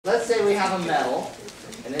Let's say we have a metal,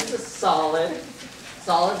 and it's a solid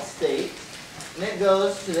state, and it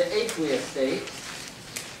goes to the aqueous state.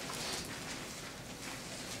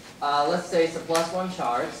 Let's say it's a +1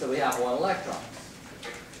 charge, so we have 1 electron.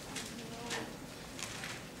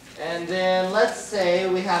 And then let's say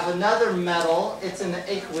we have another metal, it's in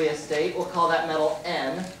the aqueous state, we'll call that metal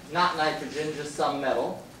N, not nitrogen, just some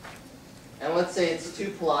metal. And let's say it's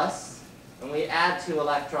 2+, and we add 2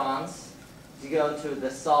 electrons to go to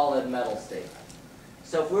the solid metal state.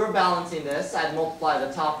 So if we were balancing this, I'd multiply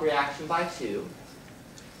the top reaction by 2,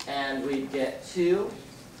 and we'd get 2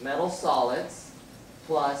 metal solids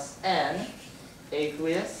plus N,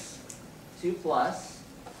 aqueous, 2+,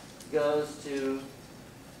 goes to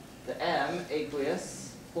the M,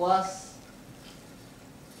 aqueous, plus,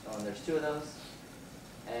 oh, and there's 2 of those,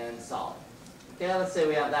 and solid. Okay, let's say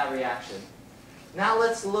we have that reaction. Now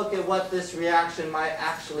let's look at what this reaction might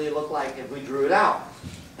actually look like if we drew it out.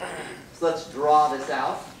 So let's draw this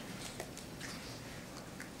out.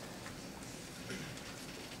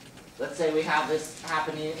 Let's say we have this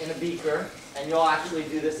happening in a beaker, and you'll actually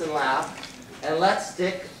do this in lab. And let's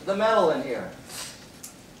stick the metal in here.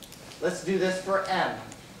 Let's do this for M.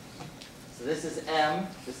 So this is M,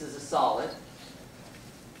 this is a solid.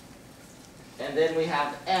 And then we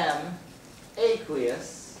have M,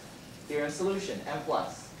 aqueous, here in solution, M+,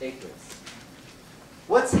 aqueous.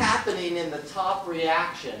 What's happening in the top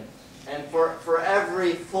reaction, and for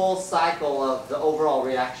every full cycle of the overall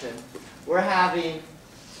reaction, we're having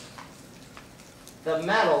the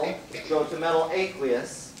metal go to metal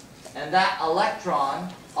aqueous, and that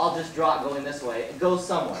electron, I'll just draw it going this way, it goes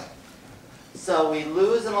somewhere. So we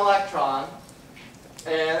lose an electron,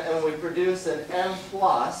 and we produce an M+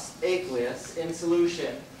 aqueous in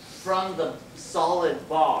solution from the solid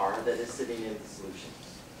bar that is sitting in the solution.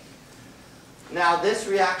 Now this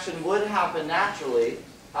reaction would happen naturally,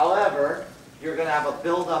 however, you're going to have a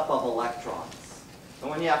buildup of electrons.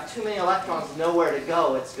 And when you have too many electrons, nowhere to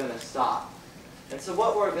go, it's going to stop. And so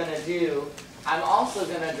what we're going to do, I'm also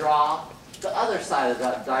going to draw the other side of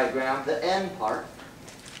that diagram, the N part.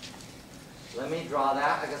 Let me draw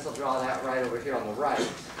that. I guess I'll draw that right over here on the right.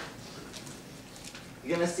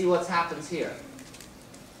 You're going to see what happens here.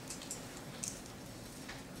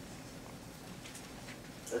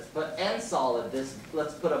 Let's put N solid.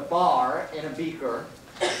 Let's put a bar in a beaker,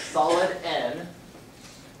 solid N.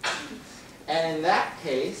 And in that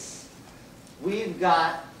case, we've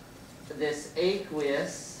got this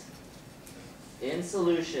aqueous in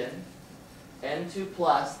solution,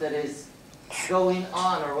 N2+, that is going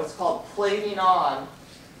on, or what's called plating on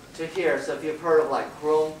to here. So if you've heard of like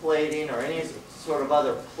chrome plating or any sort of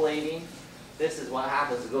other plating, this is what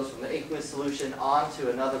happens. It goes from the aqueous solution onto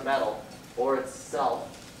another metal or itself.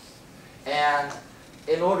 And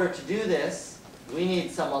in order to do this, we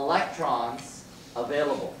need some electrons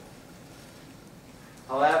available.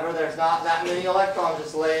 However, there's not that many electrons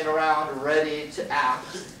just laying around ready to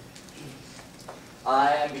act.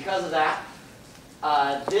 And because of that,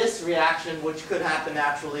 this reaction, which could happen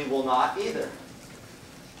naturally, will not either.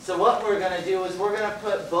 So what we're going to do is we're going to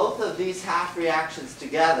put both of these half reactions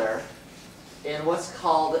together in what's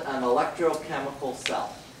called an electrochemical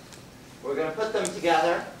cell. We're going to put them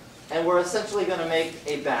together, and we're essentially going to make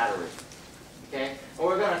a battery. Okay? And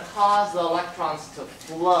we're going to cause the electrons to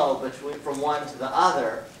flow from one to the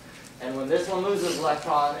other. And when this one loses an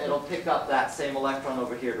electron, it'll pick up that same electron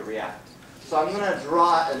over here to react. So I'm going to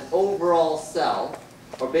draw an overall cell,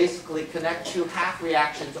 or basically connect 2 half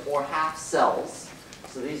reactions or half cells.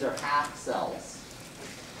 So these are half cells,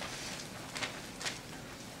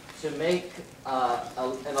 to make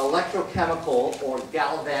an electrochemical or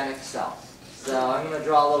galvanic cell. So I'm going to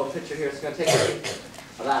draw a little picture here. It's going to take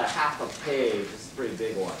about a half a page. It's a pretty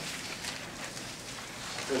big one.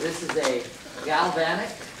 So this is a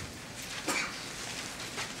galvanic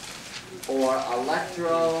or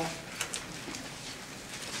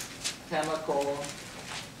electrochemical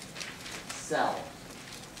cell.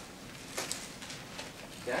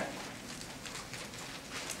 Okay?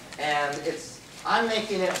 And I'm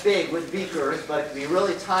making it big with beakers, but it can be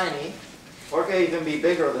really tiny, or it can even be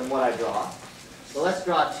bigger than what I draw. So let's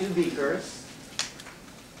draw 2 beakers,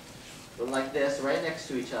 like this, right next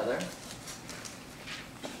to each other.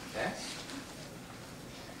 Okay?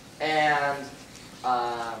 And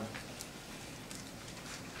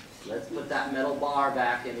let's put that metal bar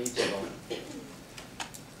back in each of them.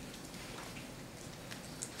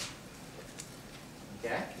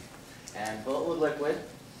 Okay? And fill it with liquid.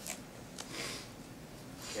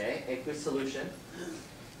 Okay, aqueous solution.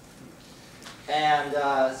 And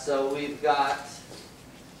so we've got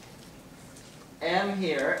M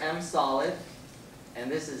here, M solid,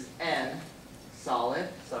 and this is N solid,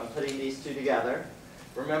 so I'm putting these two together.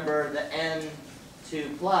 Remember, the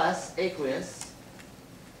N2 plus aqueous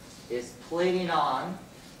is plating on,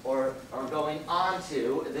 or going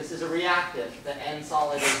onto, this is a reactant, the N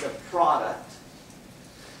solid is the product,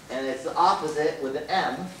 and it's the opposite with the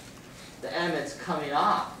M. The M, it's coming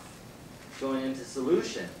off, going into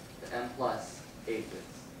solution, the M plus aqueous.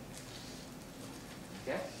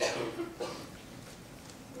 Okay?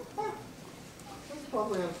 That's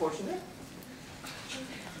probably unfortunate.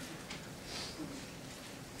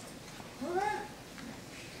 All right.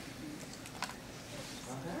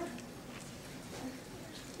 Okay.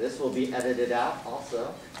 This will be edited out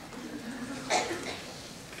also.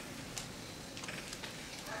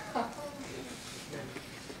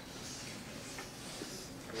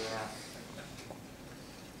 Yeah.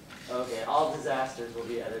 Okay, all disasters will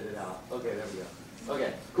be edited out. Okay, there we go.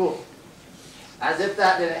 Okay, cool. As if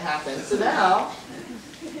that didn't happen. So now,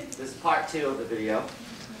 this is part 2 of the video.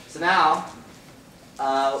 So now,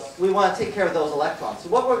 we want to take care of those electrons. So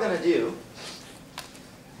what we're going to do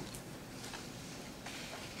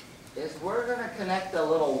is we're going to connect a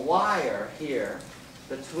little wire here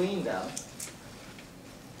between them.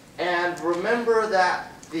 And remember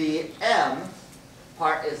that the M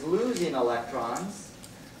part is losing electrons.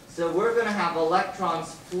 So we're going to have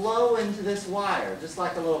electrons flow into this wire, just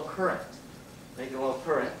like a little current. Make a little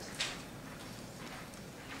current.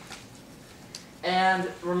 And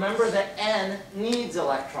remember that N needs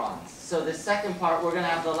electrons. So the second part, we're going to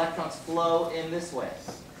have the electrons flow in this way.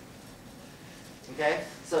 Okay?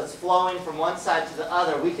 So it's flowing from one side to the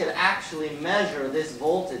other. We could actually measure this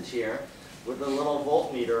voltage here with a little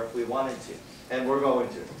voltmeter if we wanted to. And we're going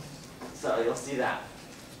to. So you'll see that.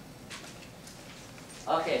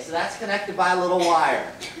 Okay, so that's connected by a little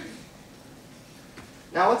wire.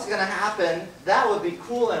 Now what's going to happen, that would be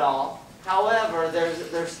cool and all. However,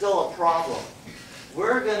 there's still a problem.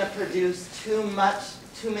 We're going to produce too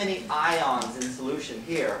many ions in solution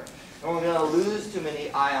here. And we're going to lose too many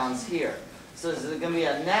ions here. So there's going to be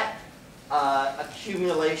a net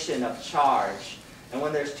accumulation of charge. And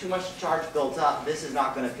when there's too much charge built up, this is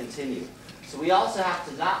not going to continue. So we also have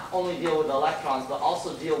to not only deal with the electrons, but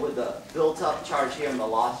also deal with the built up charge here and the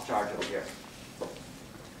lost charge over here.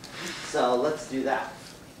 So let's do that.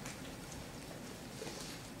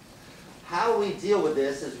 How we deal with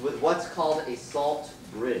this is with what's called a salt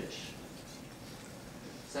bridge.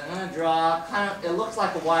 So I'm going to draw, it looks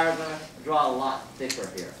like a wire. I'm going to draw a lot thicker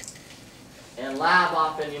here. In lab,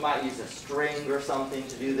 often you might use a string or something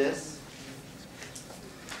to do this.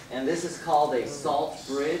 And this is called a salt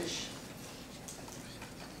bridge.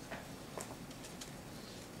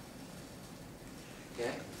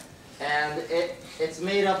 Okay? And it's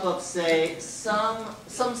made up of, say, some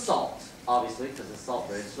salt, obviously, because it's salt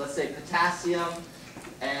bridge. So let's say potassium,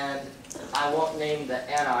 and I won't name the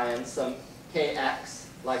anion, some KX,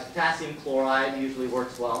 like potassium chloride usually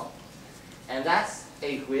works well. And that's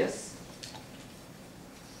aqueous.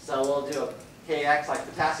 So we'll do a KX, like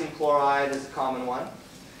potassium chloride is a common one.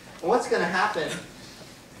 And what's going to happen,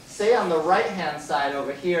 say on the right-hand side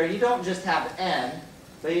over here, you don't just have N,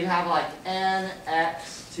 but you'd have like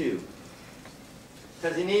NX2.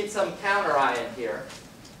 Because you need some counter ion here.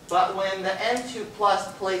 But when the N2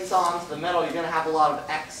 plus plates onto the metal, you're going to have a lot of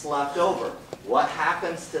X left over. What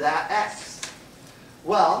happens to that X?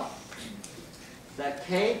 Well, the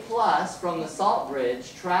K plus from the salt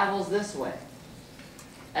bridge travels this way.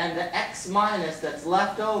 And the X minus that's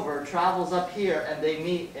left over travels up here, and they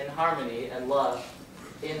meet in harmony and love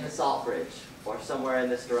in the salt bridge, or somewhere in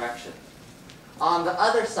this direction. On the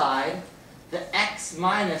other side, the X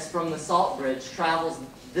minus from the salt bridge travels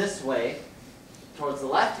this way, towards the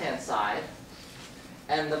left-hand side,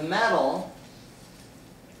 and the metal,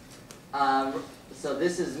 so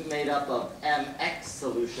this is made up of MX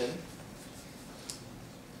solution,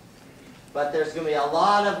 but there's going to be a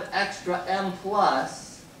lot of extra M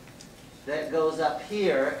plus that goes up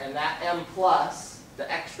here, and that M plus,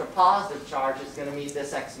 the extra positive charge, is going to meet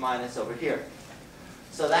this X minus over here.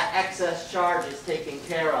 So that excess charge is taken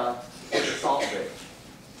care of in the salt bridge.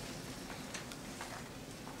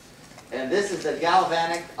 And this is the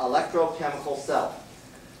galvanic electrochemical cell.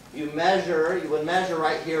 You would measure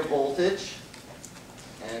right here voltage,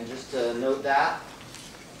 and just to note that,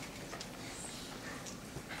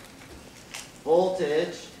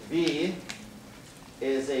 voltage, V,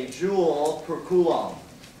 is a joule per coulomb.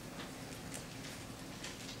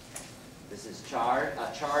 This is a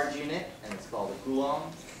charge unit, and it's called a coulomb.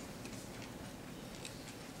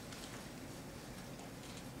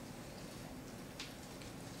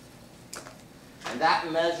 And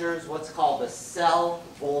that measures what's called the cell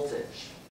voltage.